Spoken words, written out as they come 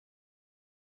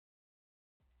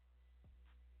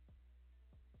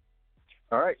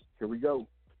All right, here we go.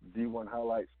 D1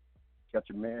 highlights. Got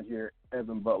your man here,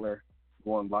 Evan Butler,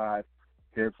 going live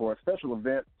here for a special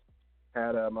event.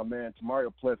 Had my man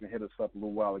Tomario Pleasant hit us up a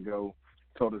little while ago,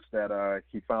 told us that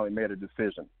he finally made a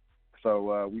decision.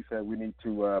 So we said we need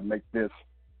to make this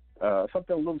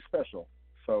something a little special.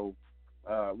 So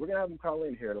we're going to have him call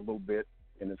in here in a little bit,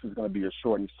 and this is going to be a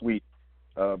short and sweet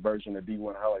version of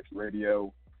D1 Highlights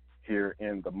Radio here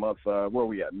in the month, where are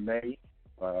we at, May?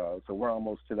 So we're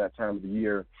almost to that time of the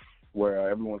year where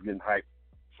everyone's getting hyped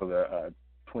for the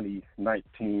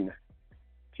 2019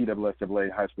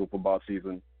 TSSAA high school football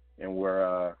season, and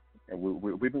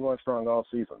we've been going strong all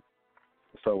season.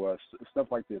 So stuff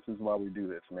like this is why we do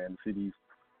this, man. To see these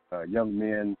young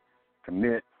men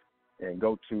commit and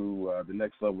go to the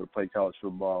next level to play college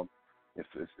football, it's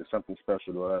something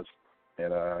special to us,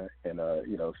 and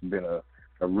you know, it's been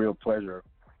a real pleasure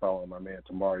following my man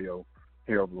Tomario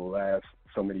here over the last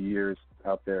so many years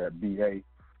out there at BA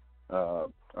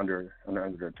under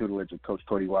the tutelage of Coach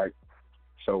Cody White.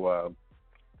 So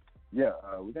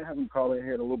we're gonna have him call in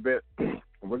here in a little bit, and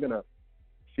we're gonna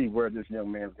see where this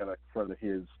young man's gonna further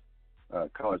his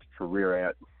college career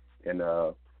at, and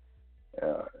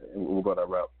we'll go that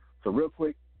route. So real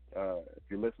quick, if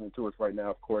you're listening to us right now,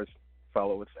 of course,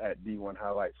 follow us at D1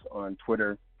 Highlights on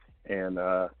Twitter and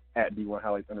at D1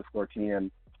 Highlights _TN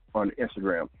on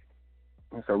Instagram.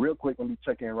 And so real quick, let me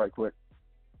check in right quick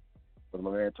with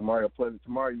my man Tomario Pleasant.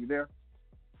 Tomario, you there?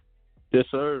 Yes,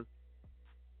 sir.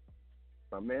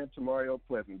 My man Tomario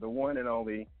Pleasant, the one and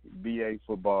only BA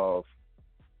football's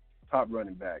top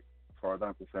running back, as far as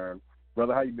I'm concerned.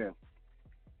 Brother, how you been?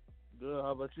 Good.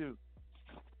 How about you?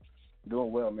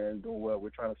 Doing well, man. Doing well. We're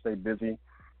trying to stay busy,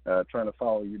 trying to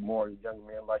follow you more young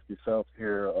men like yourself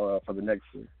here for the next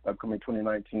upcoming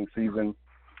 2019 season.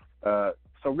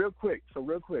 So real quick, you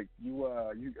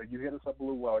hit us up a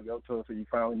little while ago, told us that you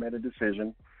finally made a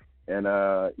decision, and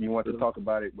you want to talk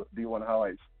about it with D1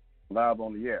 Highlights live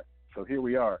on the air. So here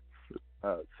we are.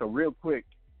 So real quick,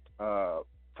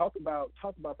 talk about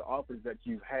the offers that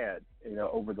you've had, you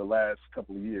know, over the last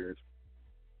couple of years.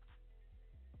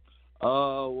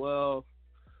 Well,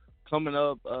 coming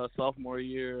up sophomore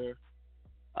year,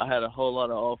 I had a whole lot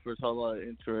of offers, a whole lot of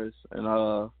interest, and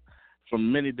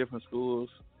from many different schools.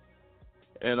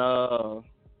 And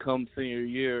come senior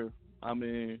year, I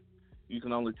mean, you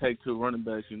can only take two running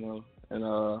backs, you know, and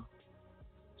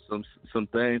some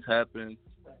things happen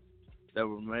that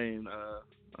remain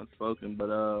unspoken.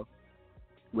 But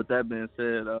with that being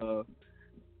said,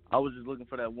 I was just looking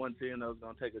for that one team that was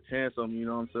gonna take a chance on me. You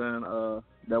know what I'm saying?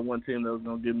 That one team that was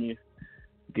gonna give me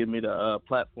the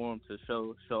platform to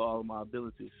show all of my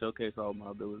abilities, showcase all of my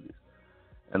abilities.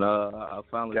 And I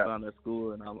finally found that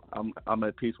school, and I'm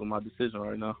at peace with my decision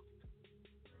right now.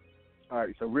 All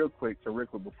right. So real quick,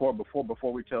 before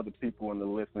we tell the people and the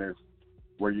listeners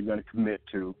where you're going to commit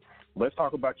to, let's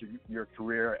talk about your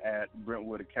career at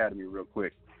Brentwood Academy real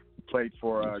quick. You played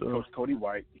for Coach Cody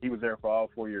White. He was there for all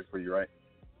 4 years for you, right?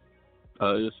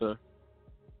 Yes, sir.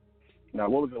 Now,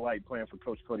 what was it like playing for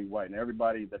Coach Cody White? And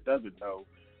everybody that doesn't know,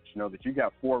 you know that you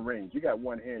got 4 rings. You got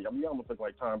one hand. I mean, you almost look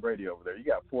like Tom Brady over there. You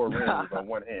got 4 rings on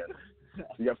one hand.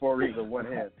 You got 4 rings on one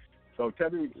hand. So tell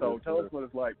us what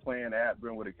it's like playing at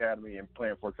Brentwood Academy and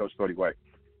playing for Coach Cody White.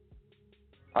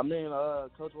 I mean,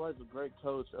 Coach White's a great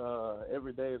coach.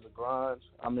 Every day is a grind.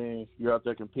 I mean, you're out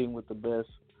there competing with the best.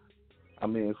 I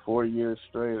mean, 4 years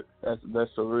straight. That's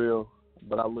surreal.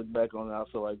 But I look back on it, I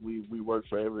feel like we worked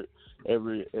for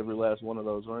every last one of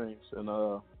those rings.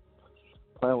 And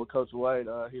playing with Coach White,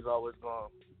 he's always going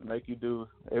to make you do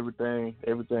everything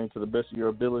to the best of your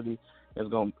ability. He's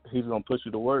going to push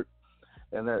you to work,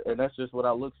 and that's just what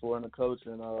I look for in a coach.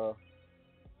 And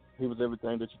he was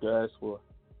everything that you could ask for,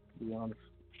 to be honest.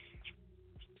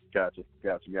 Gotcha.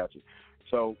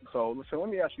 So let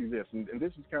me ask you this, and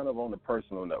this is kind of on a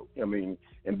personal note. I mean,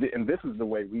 and this is the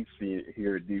way we see it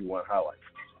here at D1 Highlights.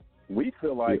 We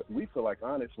feel like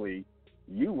honestly,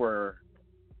 you were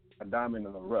a diamond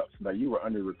in the rough, that you were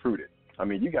under recruited. I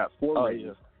mean, you got 4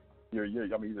 rings. Yeah. You're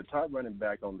the top running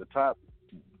back on the top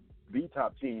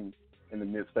team in the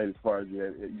mid-state as far as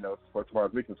as far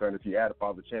as we're concerned. If you add up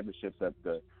all the championships that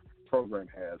the program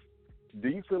has, do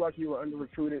you feel like you were under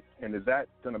recruited, and is that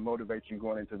going to motivate you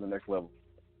going into the next level?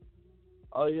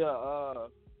 Oh yeah,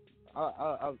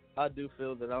 I do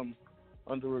feel that I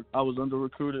was under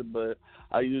recruited, but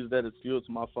I use that as fuel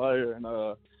to my fire, and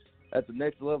at the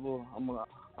next level,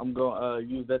 I'm going to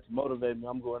use that to motivate me.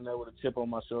 I'm going there with a chip on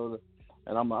my shoulder,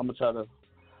 and I'm gonna try to.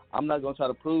 I'm not gonna try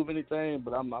to prove anything,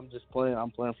 but I'm just playing.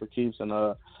 I'm playing for keeps, and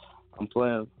I'm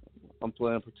playing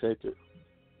protected.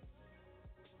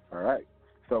 All right.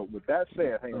 So with that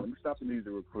said, hang on, let me stop the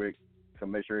music real quick. So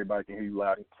make sure everybody can hear you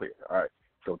loud and clear. All right.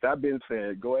 So with that being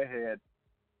said, go ahead,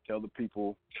 tell the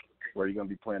people where you're going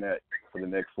to be playing at for the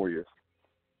next 4 years.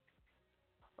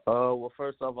 Well,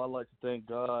 first off, I'd like to thank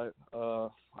God.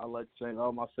 I'd like to thank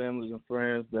all my families and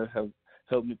friends that have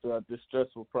helped me throughout this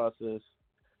stressful process.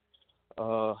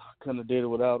 Couldn't have did it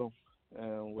without them.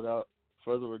 And without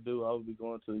further ado, I will be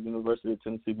going to the University of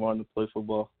Tennessee Martin to play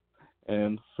football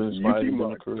and finish my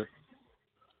academic career.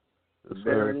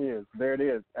 There it is. There it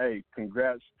is. Hey,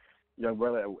 congrats, young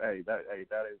brother. Hey, that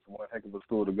is one heck of a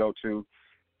school to go to.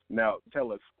 Now,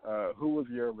 tell us, who was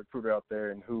your recruiter out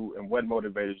there, and what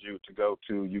motivated you to go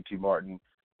to UT Martin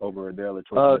over the other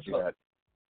choices you had?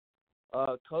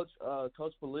 Coach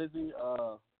Polizzi,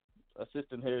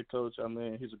 assistant head coach. I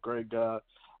mean, he's a great guy.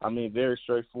 I mean, very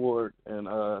straightforward, and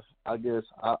I guess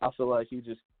I feel like he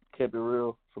just kept it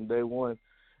real from day one,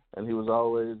 and he was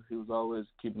always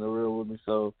keeping it real with me.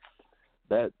 So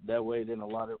that weighed in a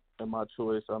lot in my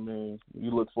choice. I mean,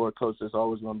 you look for a coach that's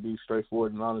always going to be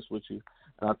straightforward and honest with you,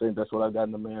 and I think that's what I got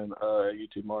in the man at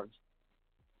UT Martin.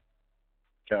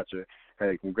 Gotcha.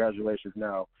 Hey, congratulations.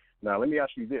 Now let me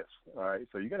ask you this. All right,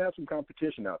 so you're gonna have some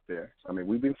competition out there. I mean,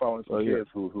 we've been following some kids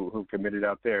who committed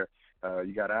out there.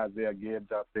 You got Isaiah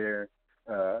Gibbs out there.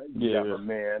 You got a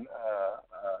man.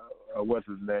 What's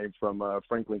his name from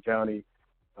Franklin County?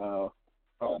 Oh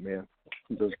man,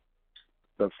 just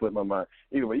slipped my mind.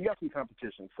 Anyway, you got some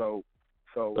competition. So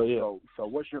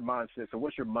what's your mindset? So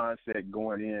what's your mindset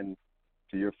going in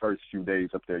to your first few days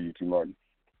up there at UT Martin?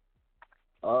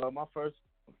 My first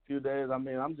few days, I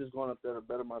mean, I'm just going up there to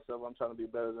better myself. I'm trying to be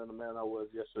better than the man I was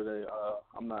yesterday.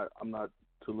 I'm not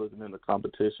too looking into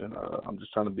competition. I'm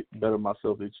just trying to better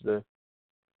myself each day.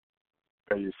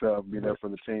 Better yourself, be there for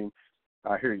the team.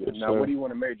 I hear you. Now, what do you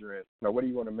want to major in?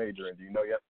 Do you know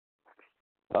yet?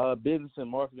 Business and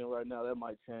marketing right now. That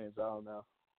might change. I don't know.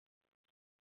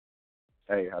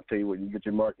 Hey, I'll tell you what, you get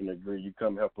your marketing degree, you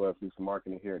come help us do some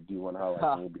marketing here at D1 Highlights,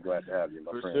 and we'll be glad to have you,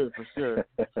 my friend. For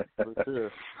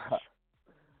sure.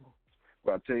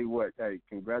 Well, I'll tell you what, hey,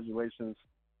 congratulations,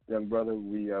 young brother.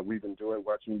 We've enjoyed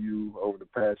watching you over the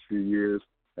past few years,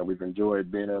 and we've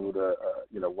enjoyed being able to,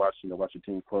 watch your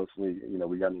team closely.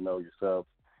 We got to know yourself,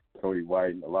 Cody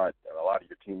White, and a lot of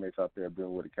your teammates out there at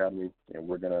Brentwood Academy, and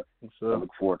we're going to look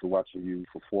forward to watching you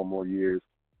for 4 more years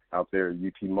out there at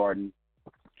UT Martin.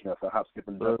 So hop, skip,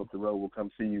 and jump up the road. We'll come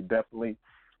see you definitely.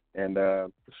 And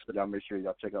y'all make sure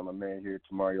y'all check out my man here,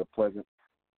 Tomario Pleasant.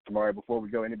 Tomario, before we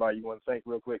go, anybody you want to thank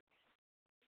real quick?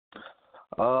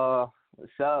 Shout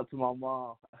out to my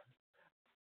mom.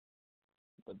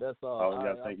 But that's all. Oh, you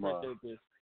got to thank Mom. This.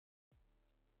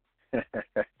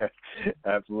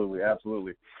 Absolutely.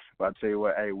 Well, I'll tell you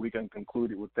what, hey, we can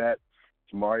conclude it with that.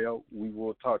 Tomario, we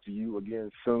will talk to you again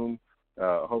soon.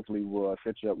 Hopefully we'll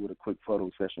set you up with a quick photo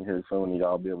session here soon, and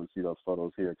y'all be able to see those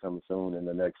photos here coming soon in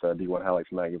the next D1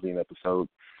 Highlights magazine episode.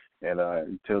 And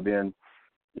until then,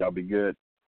 y'all be good.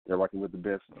 You're rocking with the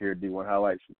best here at D1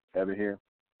 Highlights. Evan here.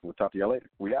 We'll talk to y'all later.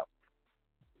 We out.